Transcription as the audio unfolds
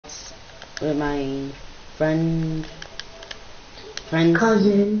with my friends,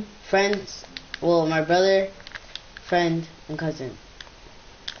 well, my brother, friend, and cousin.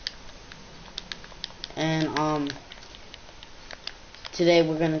 And today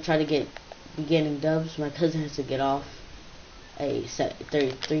we're gonna try to be getting dubs. My cousin has to get off at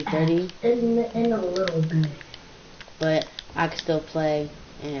 3:30. In a little bit. But I can still play,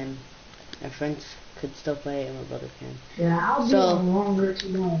 and my friends could still play, and my brother can. Yeah, I'll be on longer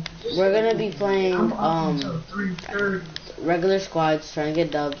tonight. We're gonna be playing until 3:30. regular squads, trying to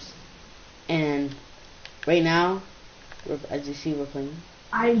get dubs, and right now, as you see, we're playing.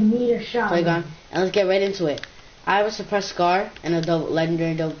 I need a shot. Playground, and let's get right into it. I have a suppressed scar and a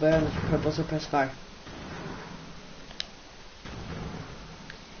legendary double barrel and a purple suppressed scar.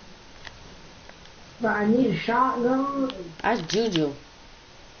 But I need a shotgun. That's Juju.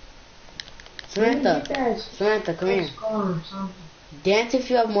 Samantha, come here. Dance if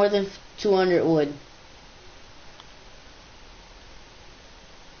you have more than 200 wood.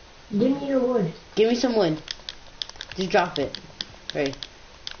 Give me your wood. Give me some wood. Just drop it. Ready.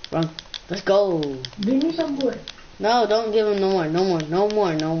 Run. Let's go. Give me some wood. No, don't give him no more.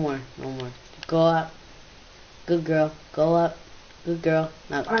 Go up. Good girl. Go up. Good girl.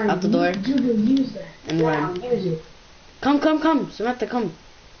 Now, right, out the door. Use that. And run. Use it. Come. Samantha, come.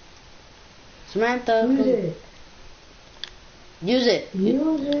 Samantha, use come. it. Use it.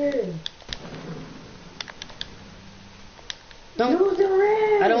 Use it. Don't. Use the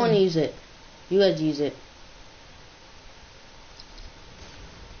red. I don't want to use it. You guys use it.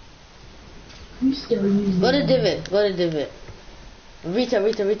 You still use it. Go to divot.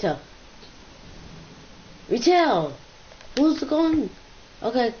 Retail. Who's going?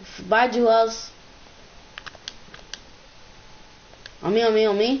 Okay, bye, Jewels. On me.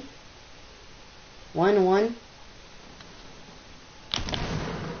 1-1.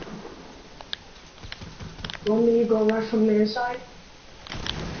 Want me to go rush from the inside?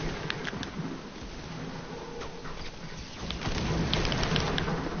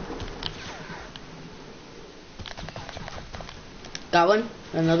 Got one.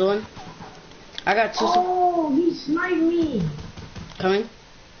 Another one. I got two. Oh, he sniped me. Coming.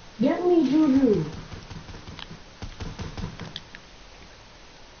 Get me, Juju.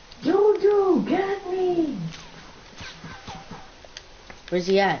 Juju, get me. Where's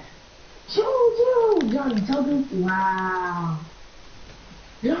he at? Juju. Johnny, tell Juju. Wow.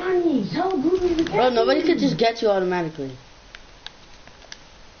 Johnny, tell Juju to get me. Bro, nobody could just get you automatically.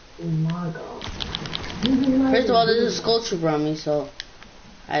 Oh my god. First of all, there's a skull trooper on me, so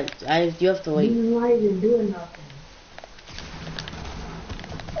you have to wait. He's not even doing nothing.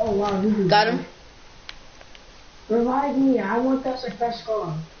 Oh wow, Juju. Got him. Revive me. I want that suppressed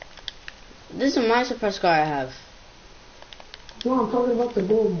scar. This is my suppressed scar I have. No, I'm talking about the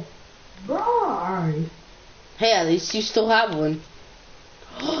gold. Bro, alright. Hey, at least you still have one.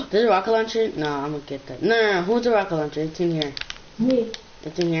 There's a rocket launcher? No, I'm gonna get that. No. Who's the rocket launcher? It's in here. Me.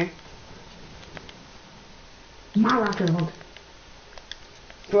 It's in here. My rocket launcher.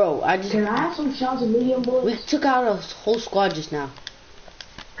 Bro, I just... Can I have some shells and medium bullets? We took out a whole squad just now.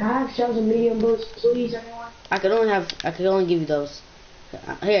 Can I have shells and medium bullets, please, anyone? I could only give you those.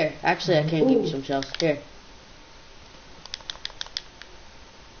 Here, actually, I can't give you some shells. Here.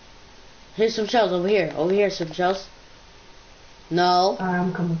 Here's some shells over here. Over here, some shells. No. Alright,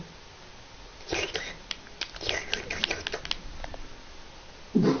 I'm coming.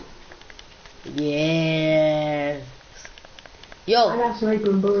 Yeah. Yo. I got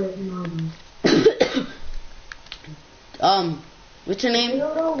sniper bullets in what's your name?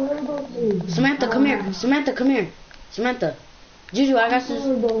 my Samantha, come here. Samantha. Juju, I got this.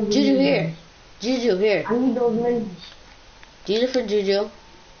 Juju here. I need those minis. These are for Juju.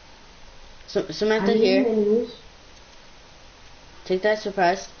 Samantha here. Minis. Take that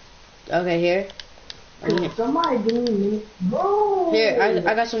suppressed. Okay, here. Somebody give me minis. Bro! Here,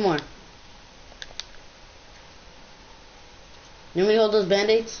 I got some more. You want me to hold those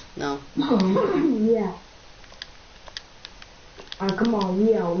band-aids? No. Yeah. Alright, come on,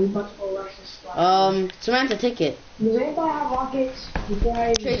 we about to go rush this spot. Samantha, take it. Does anybody have rockets before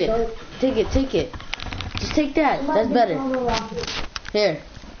I Trade start? it. Take it. Just take that. That's better. Here.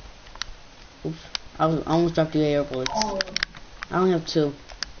 Oops. I almost dropped the air bullets. Oh. I only have 2.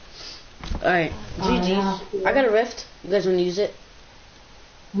 Alright. GG. I got a rift. You guys want to use it?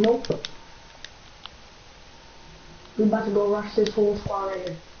 Nope. We about to go rush this whole squad right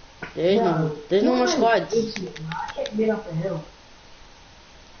here. There's no more squads. I can't get up the hill.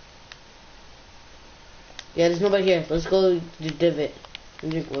 Yeah, there's nobody here. Let's go to the divot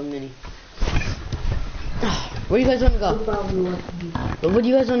and drink one mini. Where you guys wanna go? Where do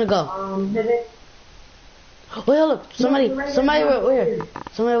you guys wanna go? Pivot. Wait, hold up. Somebody over here.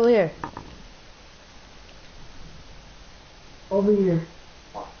 Somebody over here. Over here.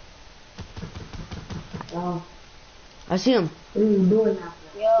 Oh. I see him. What are you doing now?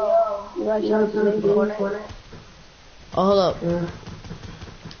 Yo, you guys want to play corner? Oh, hold up. Yeah.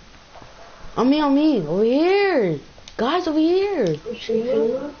 On me. Over here. Guys, over here.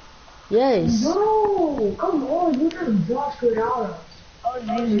 Yes. No, come on. You gotta draw straight out. I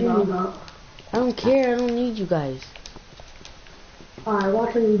don't care. I don't need you guys. Alright,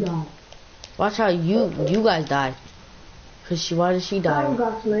 watch when you die. Watch how you guys die. Why did she die? I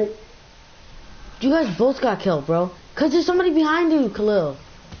got sniped. You guys both got killed, bro. Cause there's somebody behind you, Khalil.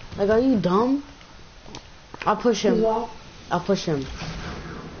 Like, are you dumb? I'll push him. I'll push him.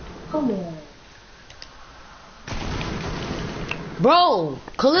 Come on. Bro,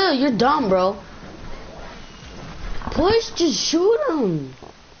 Khalil, you're dumb, bro. Push, just shoot him.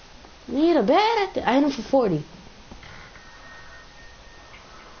 You hit a bad at I hit him for 40.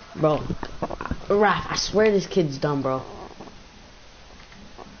 Bro, Raph, I swear this kid's dumb, bro.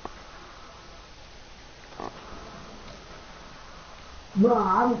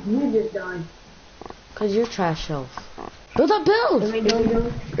 Bro, you just done. Cause you're trash shelf. Build up, build!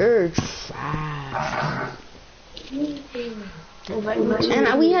 You're trash.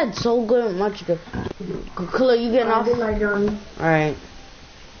 And we had so much good. Khalil, you getting off? Alright.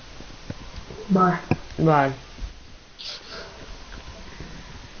 Bye. Bye.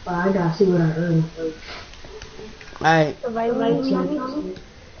 I gotta see what I earned. Alright. Alright,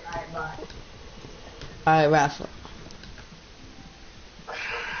 bye. Alright, Raph.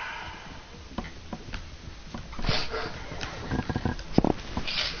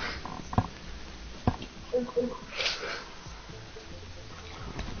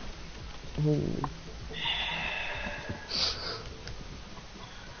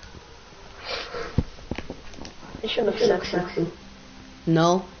 It should look sexy.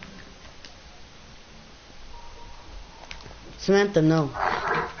 No. Samantha, no.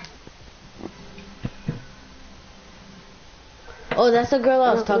 Oh, that's the girl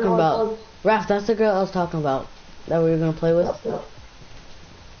I was talking about. Raph, that's the girl I was talking about. That we were gonna play with.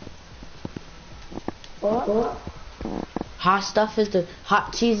 What? Hot stuff is the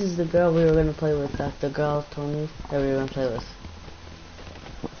hot cheese is the girl we were gonna play with. That the girl told me that we were gonna play with.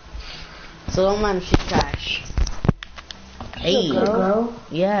 So don't mind if she's trash. Hey, Girl?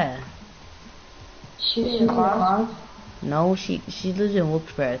 yeah. She's in class? No, she lives in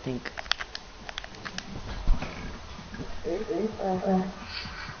Wilkes-Barre, I think.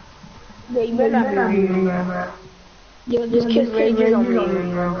 You better not be reading, bro. Yo, this kid rages on me.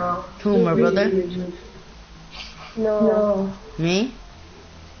 Who, my brother? No. Me?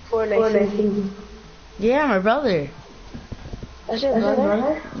 Fortnite. Yeah, my brother. That's your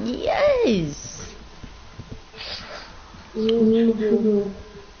brother? Yes. You need to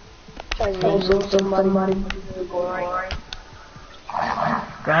somebody. Bro,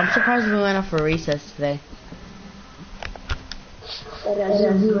 I'm surprised we went up for recess today. You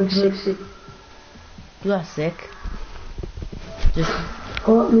You got sick? Just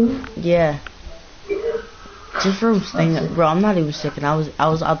me? yeah. Just from staying up, bro. I'm not even sick, and I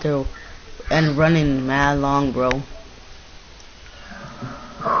was out there and running mad long, bro.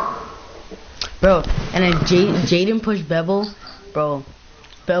 Bro, and then Jaden pushed Bevel, bro.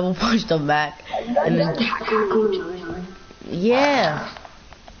 Bevel pushed him back, and then yeah.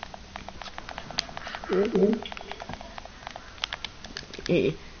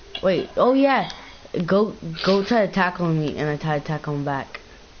 Wait, oh yeah. Go try to tackle me, and I try to tackle him back.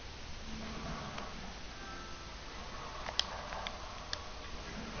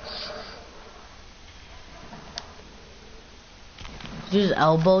 You just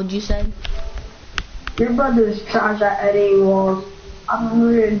elbowed, you said? Your brother is trash at editing walls. I'm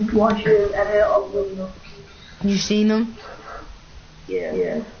really watching him edit up with You seen him?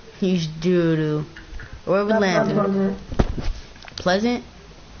 Yeah. He's doo-doo. Where we landed? Pleasant?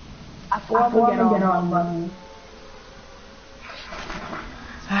 I thought we get on, buddy.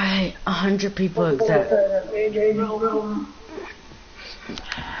 Alright, 100 people accept.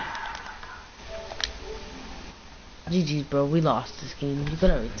 GG's, bro. We lost this game. You could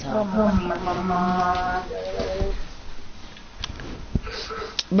already tell.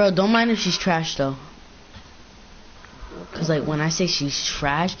 Bro, don't mind if she's trash, though. Cause, like, when I say she's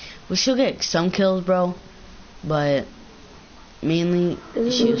trash, well, she'll get some kills, bro. But, mainly,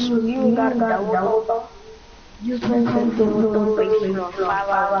 she's... You got a double, though? No,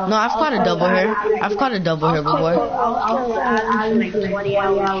 I've caught a double here. I've caught a double here before. I'll like 20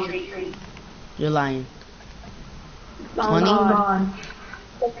 hours straight. You're lying. 20? God.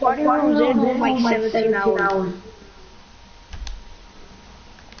 The party room's in like 17 hours.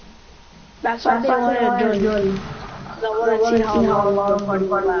 That's why they wanted to join. Because I want to see how long the party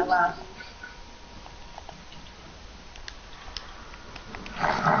will last.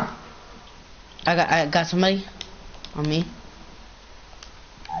 I got somebody on me.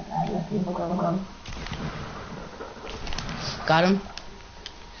 Got him.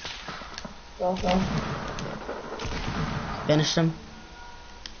 Finished him.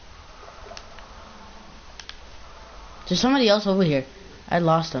 There's somebody else over here. I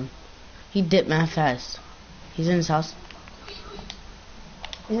lost him. He dipped man fast. He's in his house.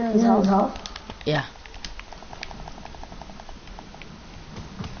 He's in his house? Yeah.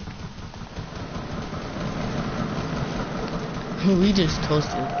 We just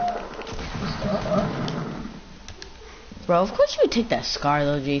toasted. Bro, of course you would take that scar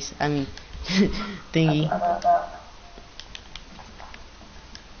though, Jace. I mean, thingy.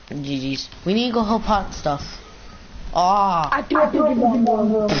 GG's. We need to go help hot stuff. Ah. I do have to give one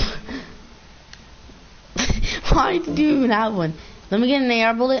more. Why did you even have one? Let me get an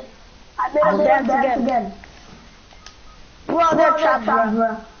AR bullet. I made him dance again. Bro, they're trapped,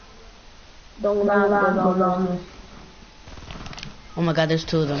 bro. Don't go. Oh my god, there's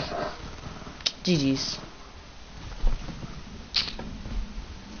two of them. GG's.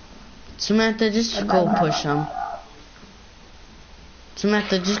 Samantha, just go push them.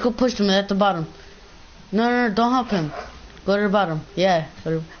 Samantha, just go push them at the bottom. No, don't help him. Go to the bottom. Yeah,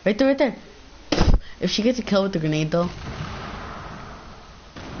 right there. If she gets a kill with the grenade though.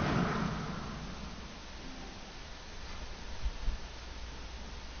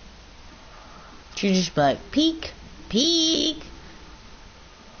 She just be like, peek.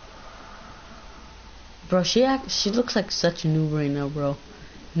 Bro, she looks like such a noob right now, bro.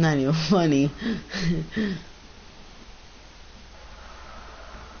 Not even funny.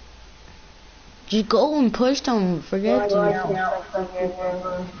 Just go and push them. Forget you. Right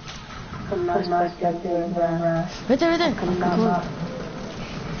there. Cool.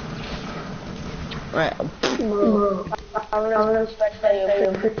 Right.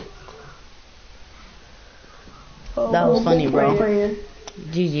 That was funny, bro.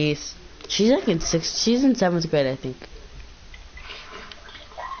 GG's. She's like in 6th. She's in 7th grade, I think.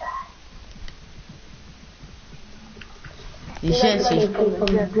 You should see.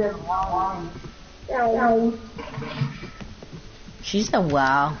 She said,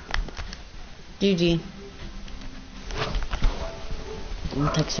 "Wow." GG. I'm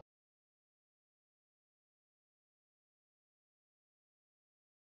texting.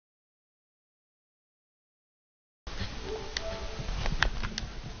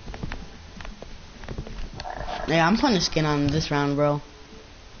 Yeah, I'm putting a skin on this round, bro.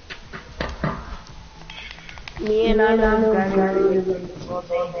 Me and I know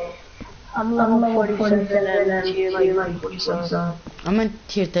I'm level 47 and tier like 47. I'm in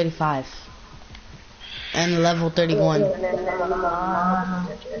tier 35. And level 31.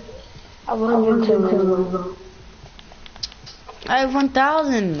 I have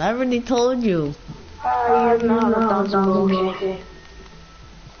 1,000. I already told you. You're not 1,000.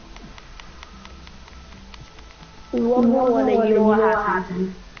 You won't know when you know what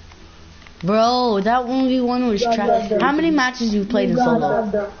happened. Bro, that 1v1 was trash. How many matches you played in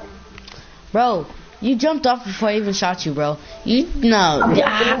solo? Bro, you jumped off before I even shot you, bro. You no.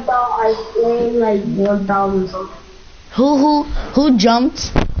 I played like 1,000 something. Who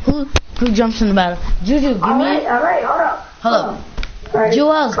jumped? Who jumps in the battle? Juju, give me. Alright, hold up. Right.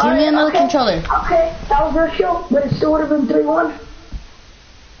 Joel, give me another controller. Okay, that was your show, but it still would have been 3-1.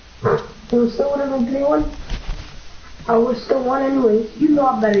 It still would have been 3-1. I was still 1 anyways. You know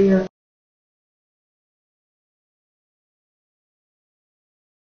I'm better here.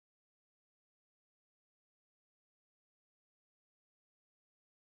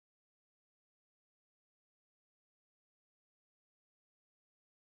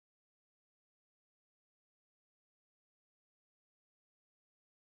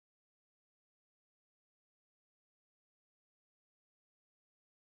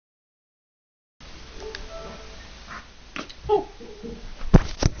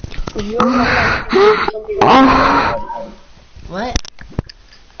 What?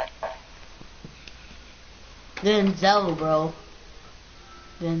 Denzel, bro.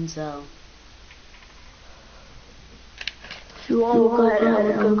 Denzel. You want to go ahead and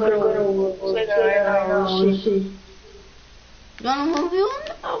have a good You want a movie one?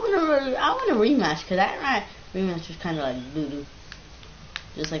 I want a rematch, because that rematch was kind of like doo-doo.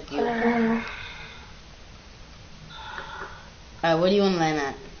 Just like you. Alright, what do you want to land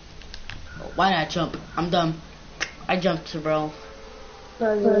at? Why did I jump? I'm dumb. I jumped, bro.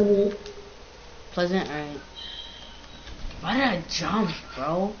 Pleasant. Pleasant, alright. Why did I jump,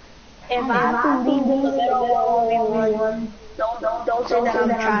 bro? If I have to leave this video 1v1, don't say that I'm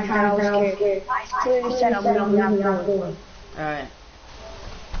trash, that I was scared. I clearly said I'm leaving that point. Alright.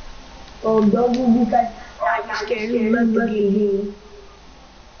 Oh, don't be because I'm scared who left the game.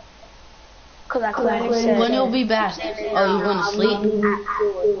 Cause I clearly said. When you'll be back? Oh, you're gonna sleep?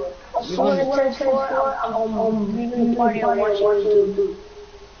 So when it turns 4, I'm leaving the party and watching YouTube.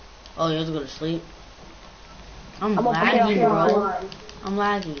 Oh, you're gonna sleep? I'm I'm lagging, bro. I'm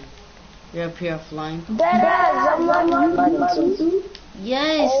lagging. You're up here offline? Deadass, I'm lagging too.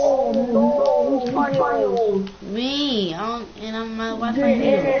 Yes! Oh no, who's party on? Me! And my Wi-Fi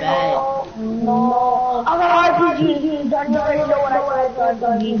here is bad. No. I got RPG. Don't you already know what I got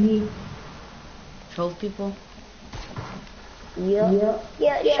RPG? Trove people? Yeah.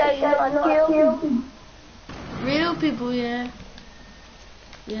 Yeah, you kill. Real people, yeah.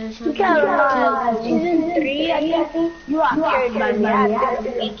 Yeah, sure. You can't remember season 3, I think. You got carried by me. I had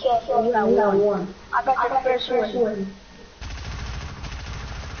 8 kills and you got 1. I got the first one.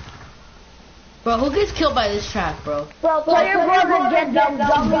 Bro, who gets killed by this trap, bro? Bro, tell your brother get dumb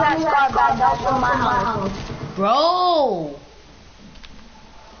me that scar back. That's from my house. Bro!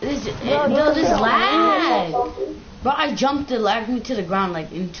 This lag! Bro, I jumped, it lagged me to the ground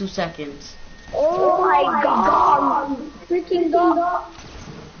like in 2 seconds. Oh my god! Freaking dog!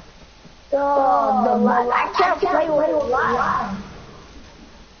 I can't play with lag.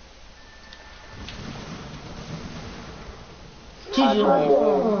 Jeez, you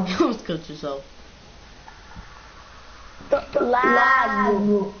almost killed yourself. Lag.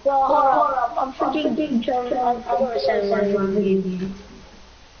 Hold up. I'm freaking jumping on 4-7.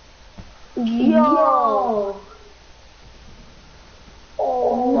 Yo!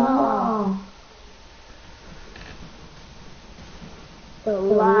 Oh no! The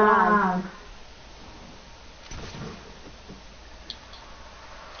lag.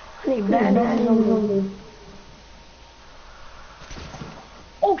 I need bandage.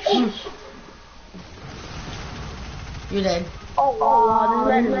 Oh shit! You're dead. Oh wow,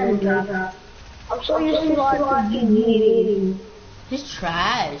 this is red. I'm so used to RPG. He's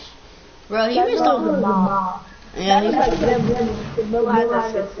trash. Bro, he missed all the ball. Yeah, he's like the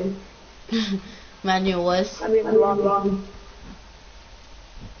Manuel was. I mean, wrong.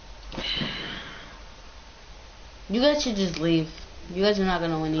 You guys should just leave. You guys are not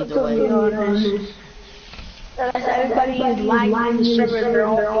gonna win either way. Everybody is lying to server their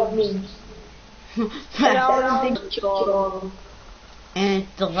own means. And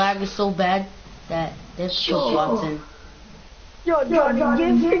the lag is so bad that there's still bots in. Yo, give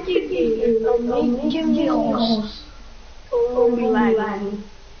me a host. Don't be lagging.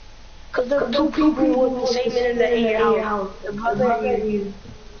 Cause there are 2 people with the same internet in your house. The brother and you.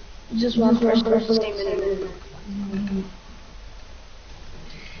 Just one person with the same internet.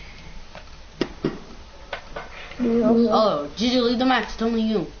 Oh, Gigi, leave the match. It's only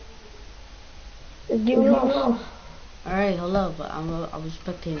you. Give me a host. Alright, hello, but I was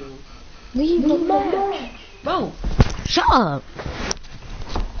spectating. Leave the match. Bro, shut up.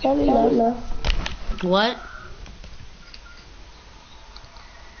 Hello. What?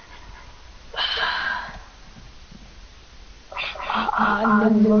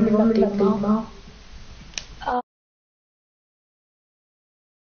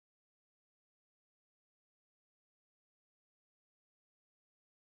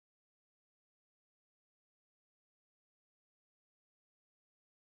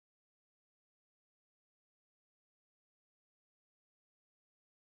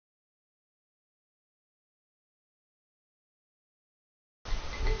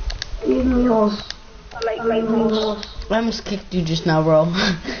 Leave me host. I like host. I almost kicked you just now, bro.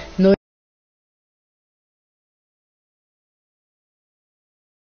 No.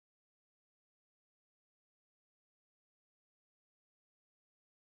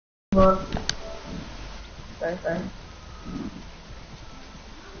 Sorry.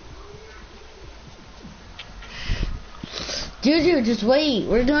 Juju, just wait.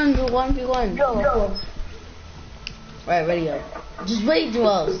 We're doing the 1v1. Go. Right, ready go. Just wait,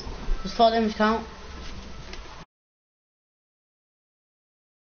 Joels. Does fall damage count?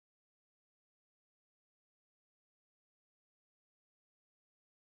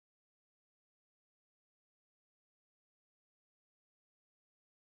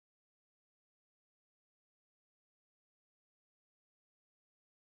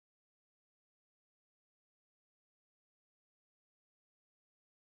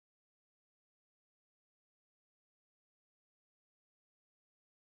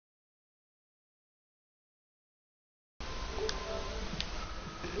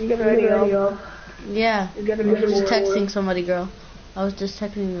 You get ready up. Yeah. You get I was just texting somebody, girl. I was just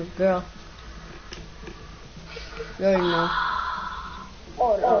texting a girl. You already know.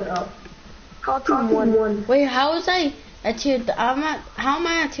 Oh no. Call team 1. Wait, how was I at tier? How am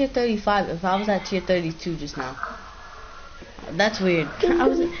I at tier 35 if I was at tier 32 just now? That's weird. I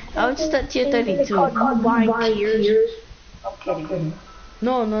was just at tier 32. Buying tiers. I'm kidding.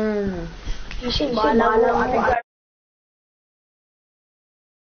 No. You see my level? I think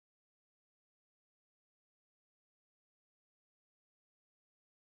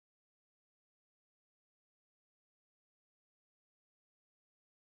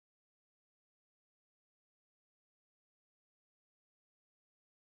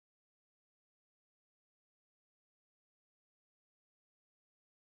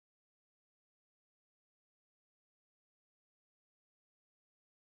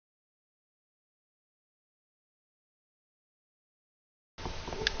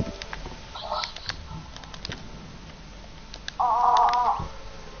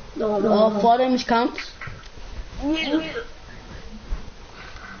Oh, fall damage counts? yeah.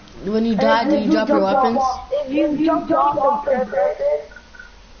 When you die, do you drop your weapons? If you jump off the person,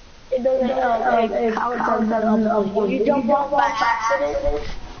 it doesn't count as if you jump off by accident.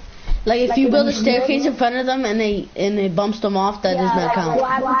 Like if you build a staircase in front of them and it bumps them off, that does not count.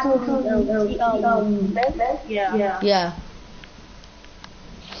 What happened to Yeah.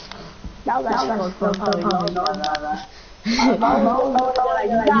 That was actually I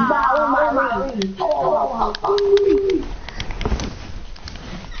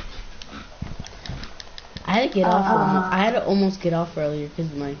had to get off. I had to almost get off earlier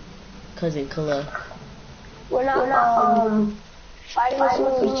because of my cousin Khalil. We're not fighting as soon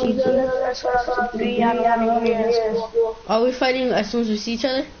as we see each other. That's what I'm 3 out of 1 here in school. Are we fighting as soon as we see each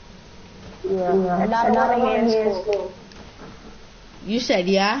other? Yeah. And not here in school. You said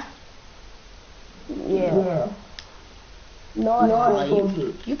yeah? Yeah. No,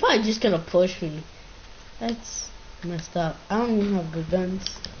 you probably just gonna push me. That's messed up. I don't even have good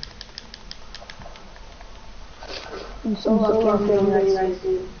guns. I'm so lucky I'm feeling nice.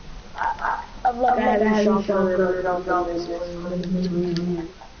 I'm lucky I haven't shot for it.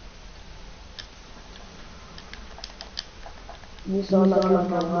 You so lucky I'm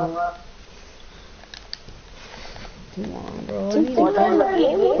not. Come on, bro.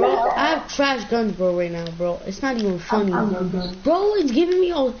 I have trash guns, bro, right now, bro. It's not even funny. Bro, it's giving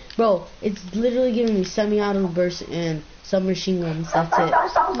me all... Bro, it's literally giving me semi-auto burst and submachine guns. That's it.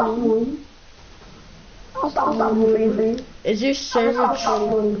 Is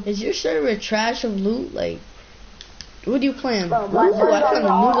your server trash of loot? Like, what do you plan? Ooh, I found a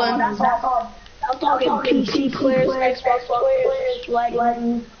new gun. I'm talking PC players, Xbox players, like...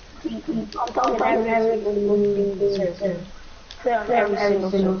 I'm talking every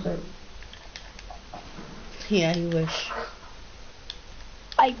single server. Yeah, you wish.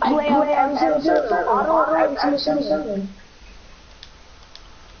 I play on every single server. I don't every single server.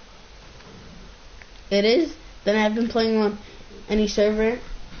 It is? Then I've been playing on any server,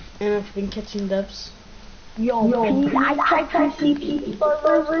 and I've been catching dubs. Yo, I tried PC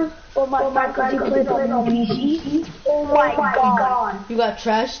servers for my faculty played on PC. Oh my god. You got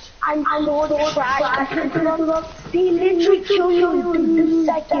trashed? I'm so trash. They literally kill you in the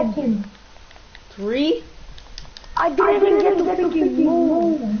second. 3? I didn't even get to freaking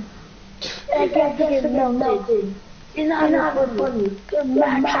move. And I got to get melted. It's not funny. They're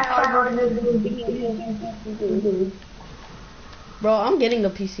max hard. Bro, I'm getting a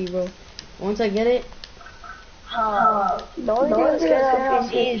PC, bro. Once I get it. The only thing that's gonna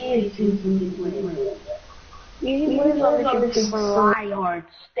PC is you move on that you fly hard.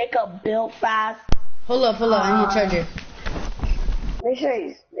 They can build fast. Hold up, I need a charger.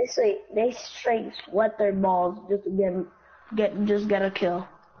 They straight sweat their balls just to get a kill.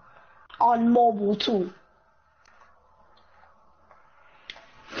 On mobile too.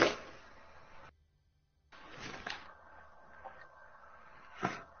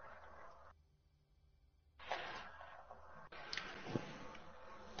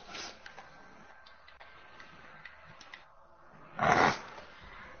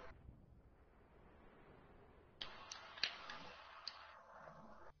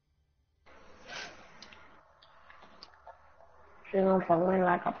 She's gonna fuck me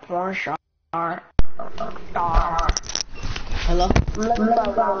like a porn star. Hello?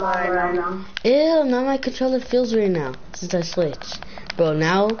 Ew, now my controller feels right now since I switched. Bro,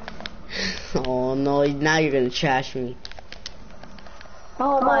 now... Oh no, now you're gonna trash me.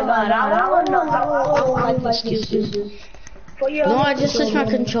 Oh my god, I don't like excuses. No, I just switched my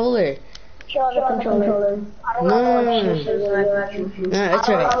controller. Kill the controller. No, it's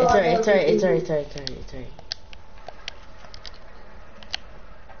alright.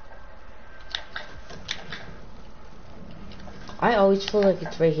 I always feel like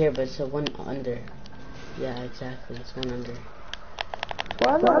it's right here, but it's a one under. Yeah, exactly. It's one under.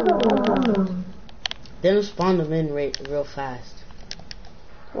 They don't spawn them in real fast.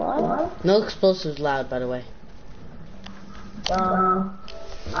 What? No explosives allowed, by the way.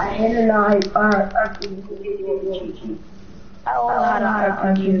 I hit an RPG. I don't know how to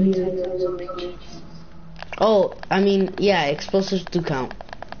RPG. Oh, I mean, yeah, explosives do count.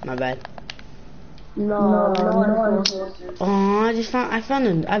 My bad. No. Oh, I found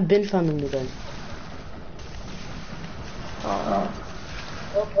them. I've been found them again.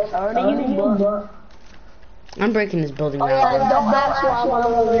 I'm breaking this building now. That's why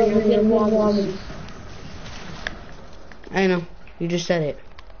I'm over here getting one. I know. You just said it.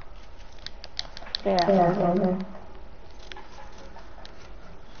 Yeah.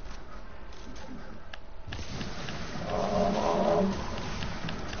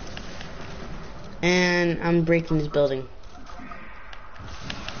 And I'm breaking this building.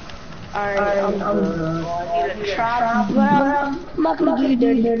 Alright, I'm gonna try, but I'm not gonna do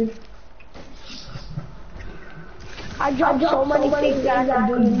dirty. I dropped so many things that I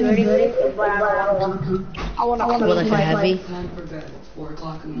can do dirty with, but I wanna What, like a heavy? Time for bed. It's 4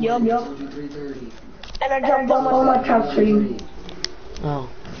 o'clock in the Yup. morning. It's 3:30. And I dropped all my traps for you. Oh.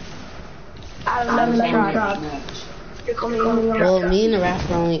 I don't know try. Match. You're coming on. Well, me and the Raph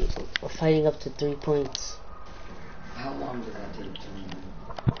are only fighting up to 3 points. How long did that take to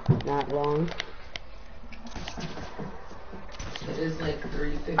win? Not long. It is like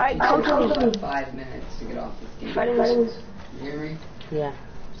 3:50. Alright, come to me. 5 minutes to get off this game. Friends, You hear me? Yeah.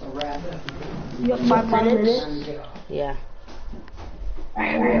 So wrap it up. you have 5 minutes. Time to get off. Yeah.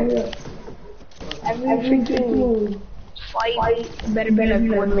 Every freaking fight better be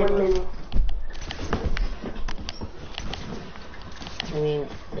like 1 minute. I mean,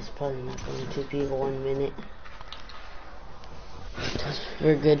 it's probably not going to be 1 minute.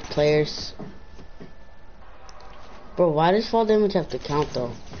 We're good players. Bro, why does fall damage have to count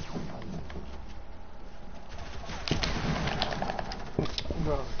though?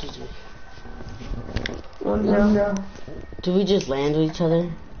 Bro, GG. 1-0. Do we just land with each other?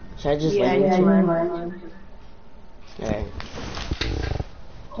 Should I just land with you? Alright.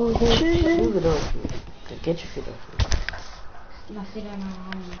 Move it over. Get your feet over.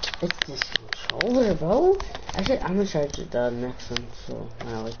 It's this controller, bro. I'm gonna charge the next one, so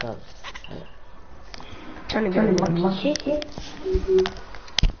when I wake up. Trying to get one shit.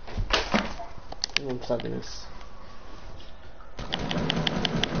 I'm unplugging this.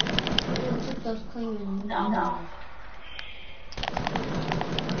 No.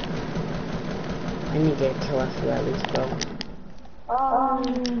 I need to get a kill after that, at least, bro.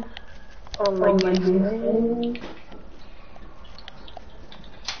 Oh my goodness.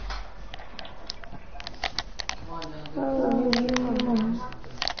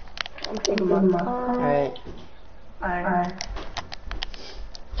 I'm taking my Alright. Alright.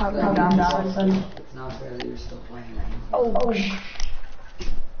 It's not fair that you're still playing right now. Oh,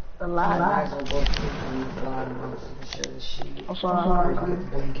 the Guys lag. will both keep on the bottom of the share the sheet. I'm sorry. I'll get the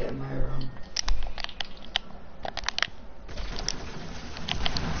blanket in my room.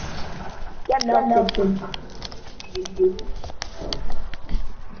 Yeah, no.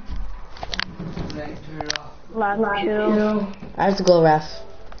 Zach, turn it off. Lag kill. I have to go, Raph.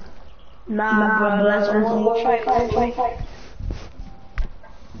 Nah, bro, that's one more fight.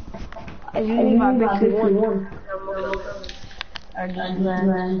 If you leave my big one. I just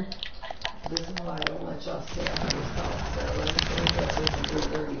land. This is why I don't let y'all sit on this house. I let you get to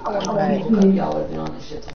 3:30. I wanna Y'all have been on this shit till